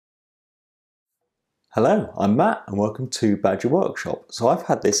Hello, I'm Matt and welcome to Badger Workshop. So I've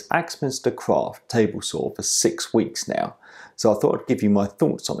had this Axminster Craft table saw for 6 weeks now, so I thought I'd give you my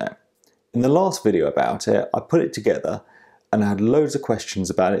thoughts on it. In the last video about it, I put it together and I had loads of questions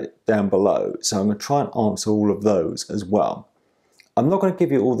about it down below, so I'm going to try and answer all of those as well. I'm not going to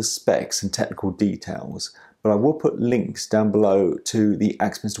give you all the specs and technical details, but I will put links down below to the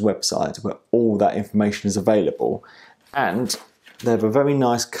Axminster website where all that information is available, and they have a very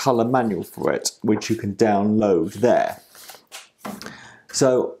nice colour manual for it, which you can download there.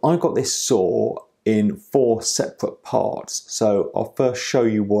 So I got this saw in 4 separate parts, so I'll first show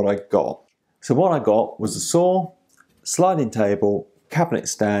you what I got. So what I got was a saw, sliding table, cabinet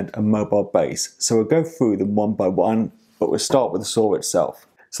stand and mobile base. So we'll go through them one by one, but we'll start with the saw itself.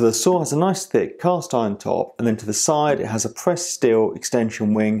 So the saw has a nice thick cast iron top, and then to the side it has a pressed steel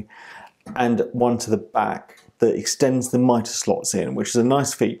extension wing and one to the back that extends the mitre slots in, which is a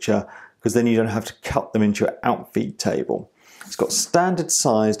nice feature because then you don't have to cut them into your outfeed table. It's got standard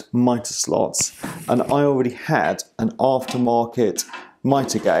sized mitre slots, and I already had an aftermarket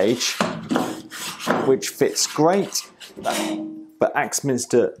mitre gauge which fits great, but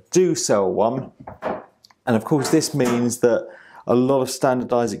Axminster do sell one, and of course this means that a lot of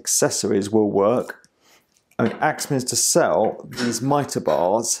standardised accessories will work. I mean, Axminster sell these mitre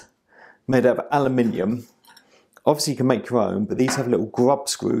bars made out of aluminium. Obviously you can make your own, but these have little grub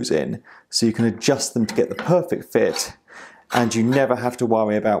screws in, so you can adjust them to get the perfect fit, and you never have to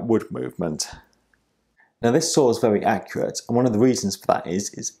worry about wood movement. Now this saw is very accurate, and one of the reasons for that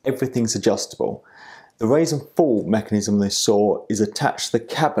is everything's adjustable. The raise and fall mechanism of this saw is attached to the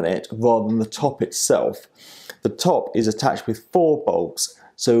cabinet rather than the top itself. The top is attached with 4 bolts,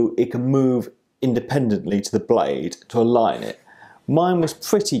 so it can move independently to the blade to align it. Mine was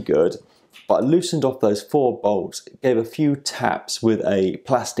pretty good, but I loosened off those 4 bolts, gave a few taps with a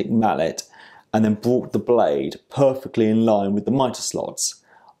plastic mallet, and then brought the blade perfectly in line with the mitre slots.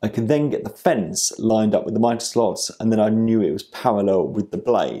 I could then get the fence lined up with the mitre slots, and then I knew it was parallel with the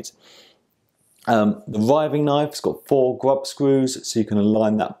blade. The riving knife's got 4 grub screws, so you can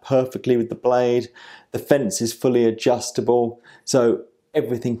align that perfectly with the blade. The fence is fully adjustable, so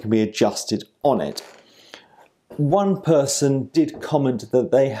everything can be adjusted on it. One person did comment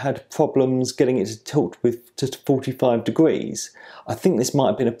that they had problems getting it to tilt to 45 degrees. I think this might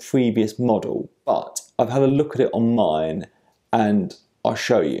have been a previous model, but I've had a look at it on mine and I'll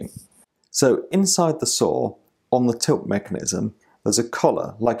show you. So inside the saw, on the tilt mechanism, there's a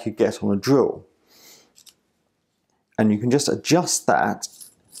collar like you get on a drill. And you can just adjust that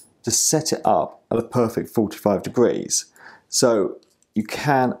to set it up at a perfect 45 degrees. So you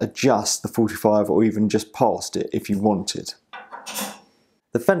can adjust the 45 or even just past it if you wanted.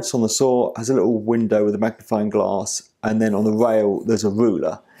 The fence on the saw has a little window with a magnifying glass, and then on the rail there's a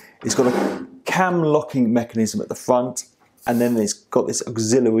ruler. It's got a cam locking mechanism at the front, and then it's got this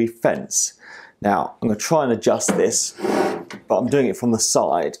auxiliary fence. Now I'm going to try and adjust this, but I'm doing it from the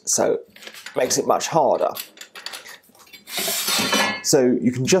side, so it makes it much harder. So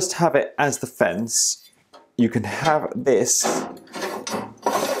you can just have it as the fence. You can have this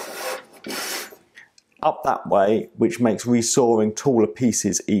up that way, which makes resawing taller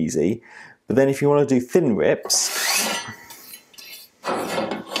pieces easy. But then if you want to do thin rips,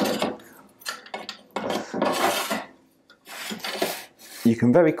 you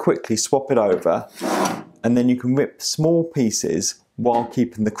can very quickly swap it over, and then you can rip small pieces while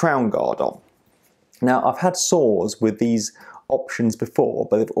keeping the crown guard on. Now I've had saws with these options before,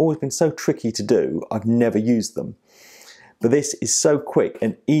 but they've always been so tricky to do, I've never used them. But this is so quick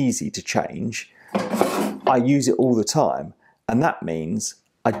and easy to change. I use it all the time, and that means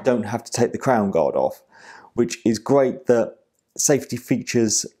I don't have to take the crown guard off, which is great that safety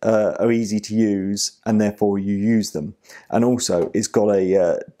features are easy to use and therefore you use them. And also it's got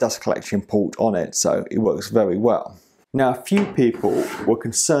a dust collection port on it, so it works very well. Now a few people were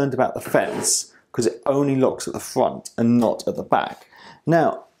concerned about the fence because it only locks at the front and not at the back.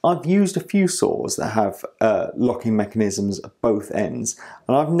 Now I've used a few saws that have locking mechanisms at both ends,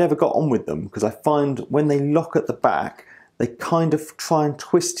 and I've never got on with them because I find when they lock at the back, they kind of try and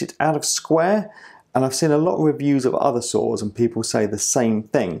twist it out of square, and I've seen a lot of reviews of other saws and people say the same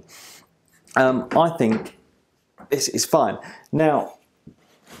thing. I think this is fine. Now,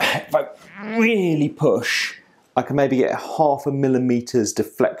 if I really push, I can maybe get 0.5 millimeters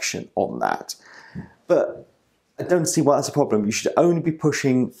deflection on that, but I don't see why that's a problem. You should only be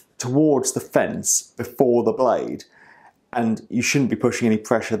pushing towards the fence before the blade, and you shouldn't be pushing any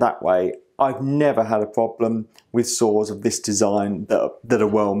pressure that way. I've never had a problem with saws of this design that are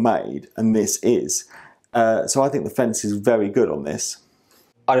well made, and this is. So I think the fence is very good on this.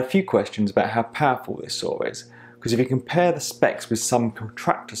 I had a few questions about how powerful this saw is, because if you compare the specs with some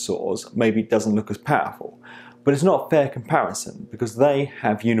contractor saws, maybe it doesn't look as powerful. But it's not a fair comparison because they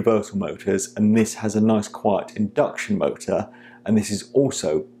have universal motors and this has a nice quiet induction motor, and this is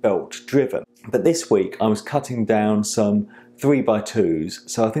also belt driven. But this week I was cutting down some 3x2s,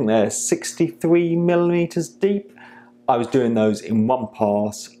 so I think they're 63mm deep. I was doing those in one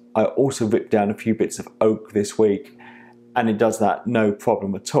pass. I also ripped down a few bits of oak this week, and it does that no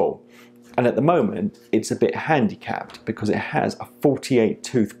problem at all. And at the moment it's a bit handicapped because it has a 48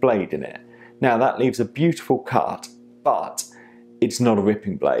 tooth blade in it. Now that leaves a beautiful cut, but it's not a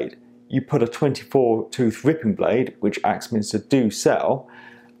ripping blade. You put a 24 tooth ripping blade, which Axminster do sell,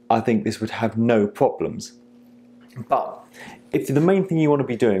 I think this would have no problems. But if the main thing you want to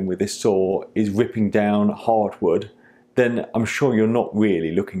be doing with this saw is ripping down hardwood, then I'm sure you're not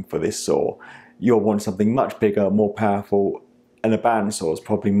really looking for this saw. You'll want something much bigger, more powerful, and a bandsaw is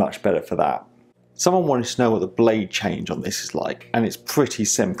probably much better for that. Someone wanted to know what the blade change on this is like, and it's pretty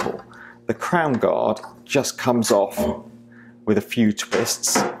simple. The crown guard just comes off with a few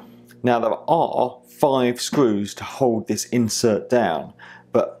twists. Now there are 5 screws to hold this insert down,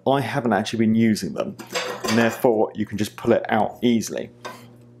 but I haven't actually been using them, and therefore you can just pull it out easily.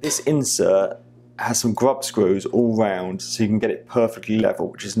 This insert has some grub screws all round so you can get it perfectly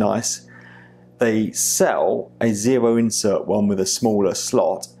level, which is nice. They sell a 0 insert one with a smaller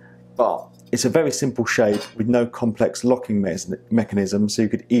slot, but it's a very simple shape with no complex locking mechanism, so you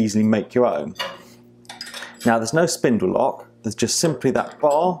could easily make your own. Now there's no spindle lock, there's just simply that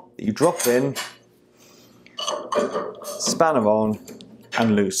bar that you drop in, spanner on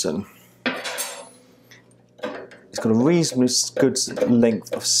and loosen. It's got a reasonably good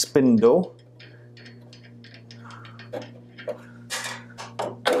length of spindle.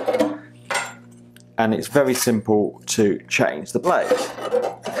 And it's very simple to change the blade,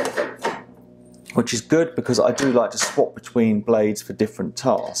 which is good because I do like to swap between blades for different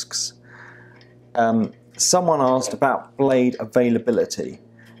tasks. Someone asked about blade availability.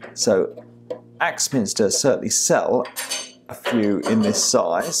 So Axminster certainly sell a few in this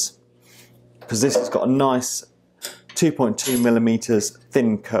size, because this has got a nice 2.2mm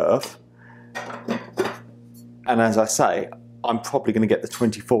thin curve. And as I say, I'm probably going to get the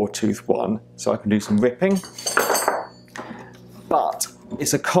 24 tooth one so I can do some ripping. But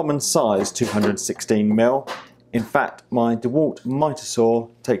it's a common size 216mm. In fact, my DeWalt miter saw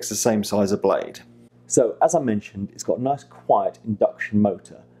takes the same size of blade. So as I mentioned, it's got a nice quiet induction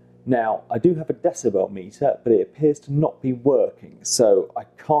motor. Now I do have a decibel meter, but it appears to not be working, so I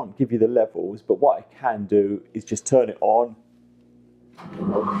can't give you the levels, but what I can do is just turn it on.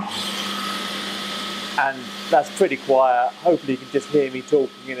 And that's pretty quiet. Hopefully you can just hear me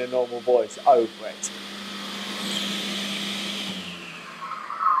talking in a normal voice over it.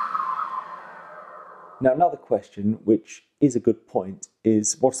 Now another question, which is a good point,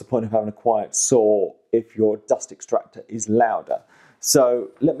 is what's the point of having a quiet saw if your dust extractor is louder? So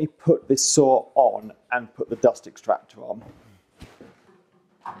let me put this saw on and put the dust extractor on.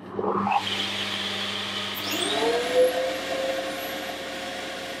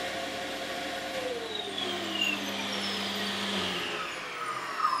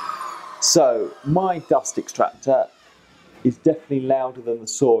 So my dust extractor is definitely louder than the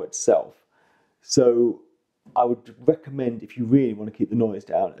saw itself. So I would recommend, if you really want to keep the noise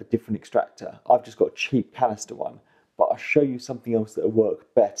down, a different extractor. I've just got a cheap canister one, but I'll show you something else that will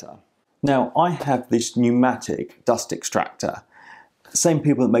work better. Now I have this Numatic dust extractor. Same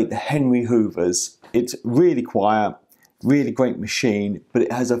people that make the Henry Hoovers. It's really quiet, really great machine, but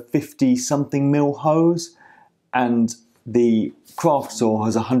it has a 50-something mil hose, and the craft saw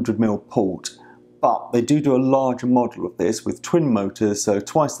has a 100mm port. But they do a larger model of this with twin motors, so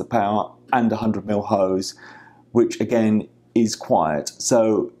twice the power and a 100mm hose, which again is quiet.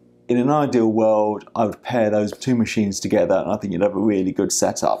 So in an ideal world, I would pair those two machines together and I think you'd have a really good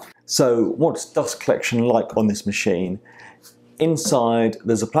setup. So what's dust collection like on this machine? Inside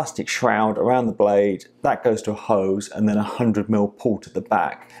there's a plastic shroud around the blade, that goes to a hose and then a 100mm port at the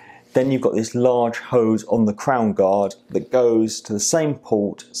back. Then you've got this large hose on the crown guard that goes to the same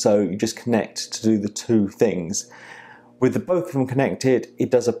port, so you just connect to do the two things. With the both of them connected,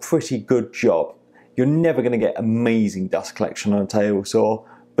 it does a pretty good job. You're never going to get amazing dust collection on a table saw,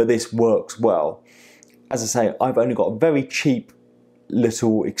 but this works well. As I say, I've only got a very cheap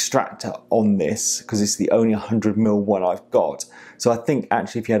little extractor on this because it's the only 100mm one I've got. So I think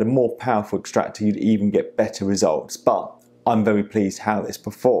actually if you had a more powerful extractor, you'd even get better results, but I'm very pleased how this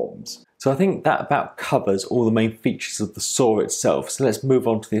performs. So I think that about covers all the main features of the saw itself. So let's move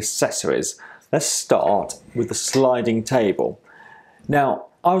on to the accessories. Let's start with the sliding table. Now,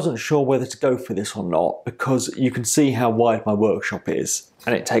 I wasn't sure whether to go for this or not because you can see how wide my workshop is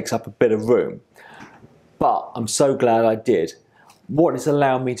and it takes up a bit of room. But I'm so glad I did. What it's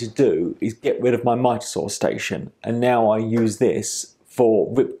allowed me to do is get rid of my miter saw station, and now I use this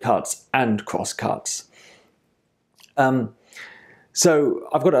for rip cuts and cross cuts. So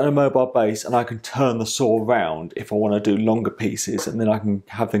I've got it on a mobile base and I can turn the saw around if I want to do longer pieces, and then I can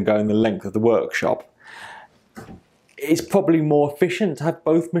have them going the length of the workshop. It's probably more efficient to have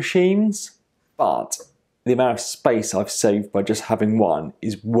both machines, but the amount of space I've saved by just having one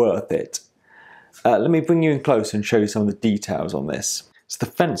is worth it. Let me bring you in close and show you some of the details on this. So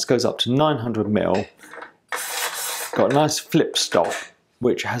the fence goes up to 900mm, got a nice flip stop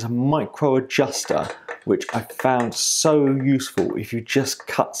which has a micro adjuster, which I found so useful if you just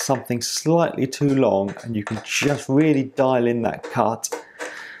cut something slightly too long and you can just really dial in that cut.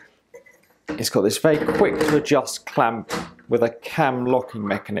 It's got this very quick to adjust clamp with a cam locking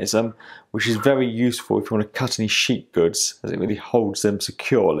mechanism, which is very useful if you want to cut any sheet goods, as it really holds them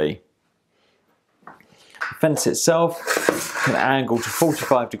securely. The fence itself can angle to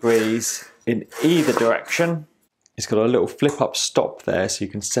 45 degrees in either direction. It's got a little flip up stop there so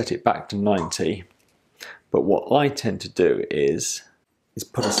you can set it back to 90. But what I tend to do is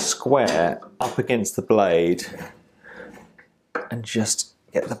put a square up against the blade and just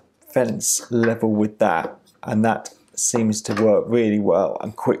get the fence level with that, and that seems to work really well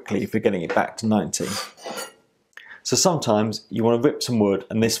and quickly for getting it back to 90. So sometimes you want to rip some wood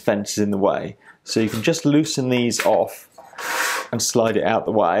and this fence is in the way, so you can just loosen these off and slide it out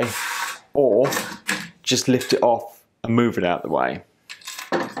the way, or just lift it off and move it out the way.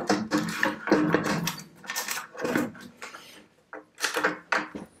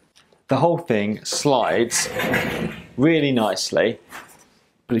 The whole thing slides really nicely,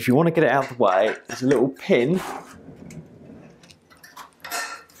 but if you want to get it out of the way, there's a little pin,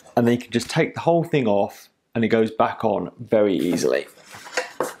 and then you can just take the whole thing off and it goes back on very easily.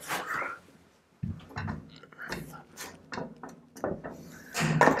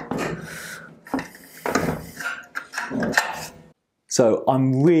 So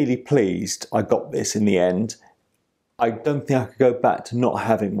I'm really pleased I got this in the end. I don't think I could go back to not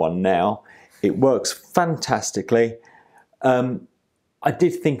having one now. It works fantastically. I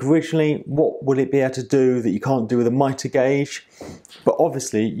did think originally, what would it be able to do that you can't do with a miter gauge? But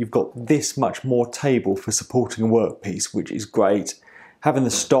obviously you've got this much more table for supporting a workpiece, which is great. Having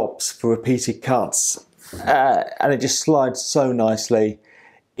the stops for repeated cuts, and it just slides so nicely.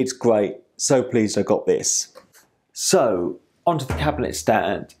 It's great. So pleased I got this. So onto the cabinet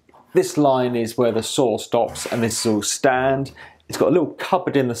stand. This line is where the saw stops and this is all stand. It's got a little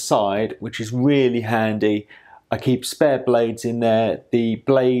cupboard in the side, which is really handy. I keep spare blades in there, the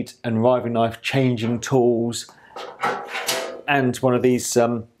blade and riving knife changing tools, and one of these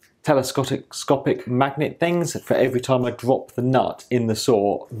telescopic magnet things for every time I drop the nut in the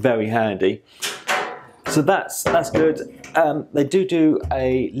saw. Very handy. So that's good. They do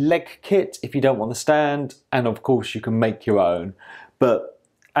a leg kit if you don't want the stand, and of course you can make your own. But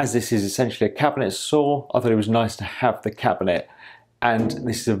as this is essentially a cabinet saw, I thought it was nice to have the cabinet, and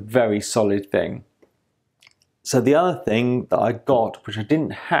this is a very solid thing. So the other thing that I got, which I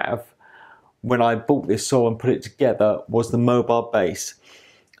didn't have when I bought this saw and put it together, was the mobile base.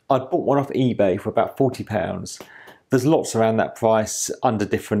 I bought one off eBay for about £40. There's lots around that price under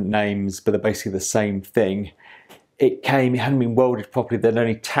different names, but they're basically the same thing. It hadn't been welded properly, they'd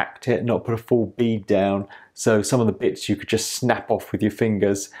only tacked it, not put a full bead down, so some of the bits you could just snap off with your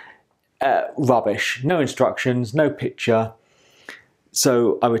fingers. Rubbish, no instructions, no picture.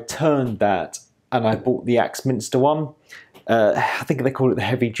 So I returned that and I bought the Axminster one. I think they call it the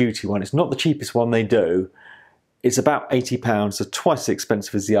heavy duty one. It's not the cheapest one they do. It's about £80, so twice as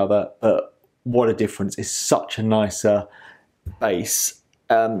expensive as the other, but what a difference. It's such a nicer base.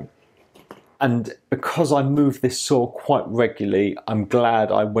 And because I move this saw quite regularly, I'm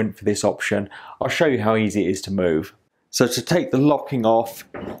glad I went for this option. I'll show you how easy it is to move. So to take the locking off,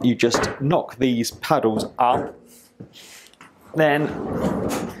 you just knock these paddles up, then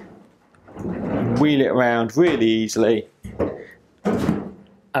wheel it around really easily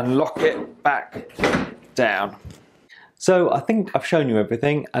and lock it back down. So I think I've shown you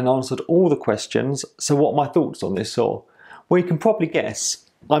everything and answered all the questions. So what are my thoughts on this saw? Well, you can probably guess.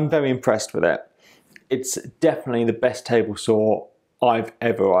 I'm very impressed with it. It's definitely the best table saw I've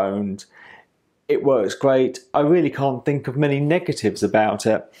ever owned. It works great. I really can't think of many negatives about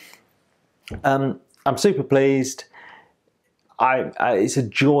it. I'm super pleased. It's a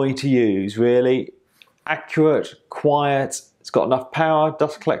joy to use, really. Accurate, quiet, it's got enough power,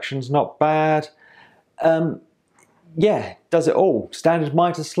 dust collection's not bad. yeah, does it all. Standard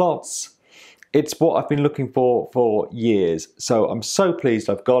miter slots. It's what I've been looking for years. So I'm so pleased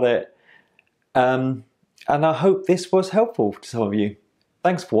I've got it. And I hope this was helpful to some of you.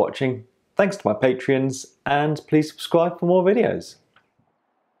 Thanks for watching. Thanks to my Patreons, and please subscribe for more videos.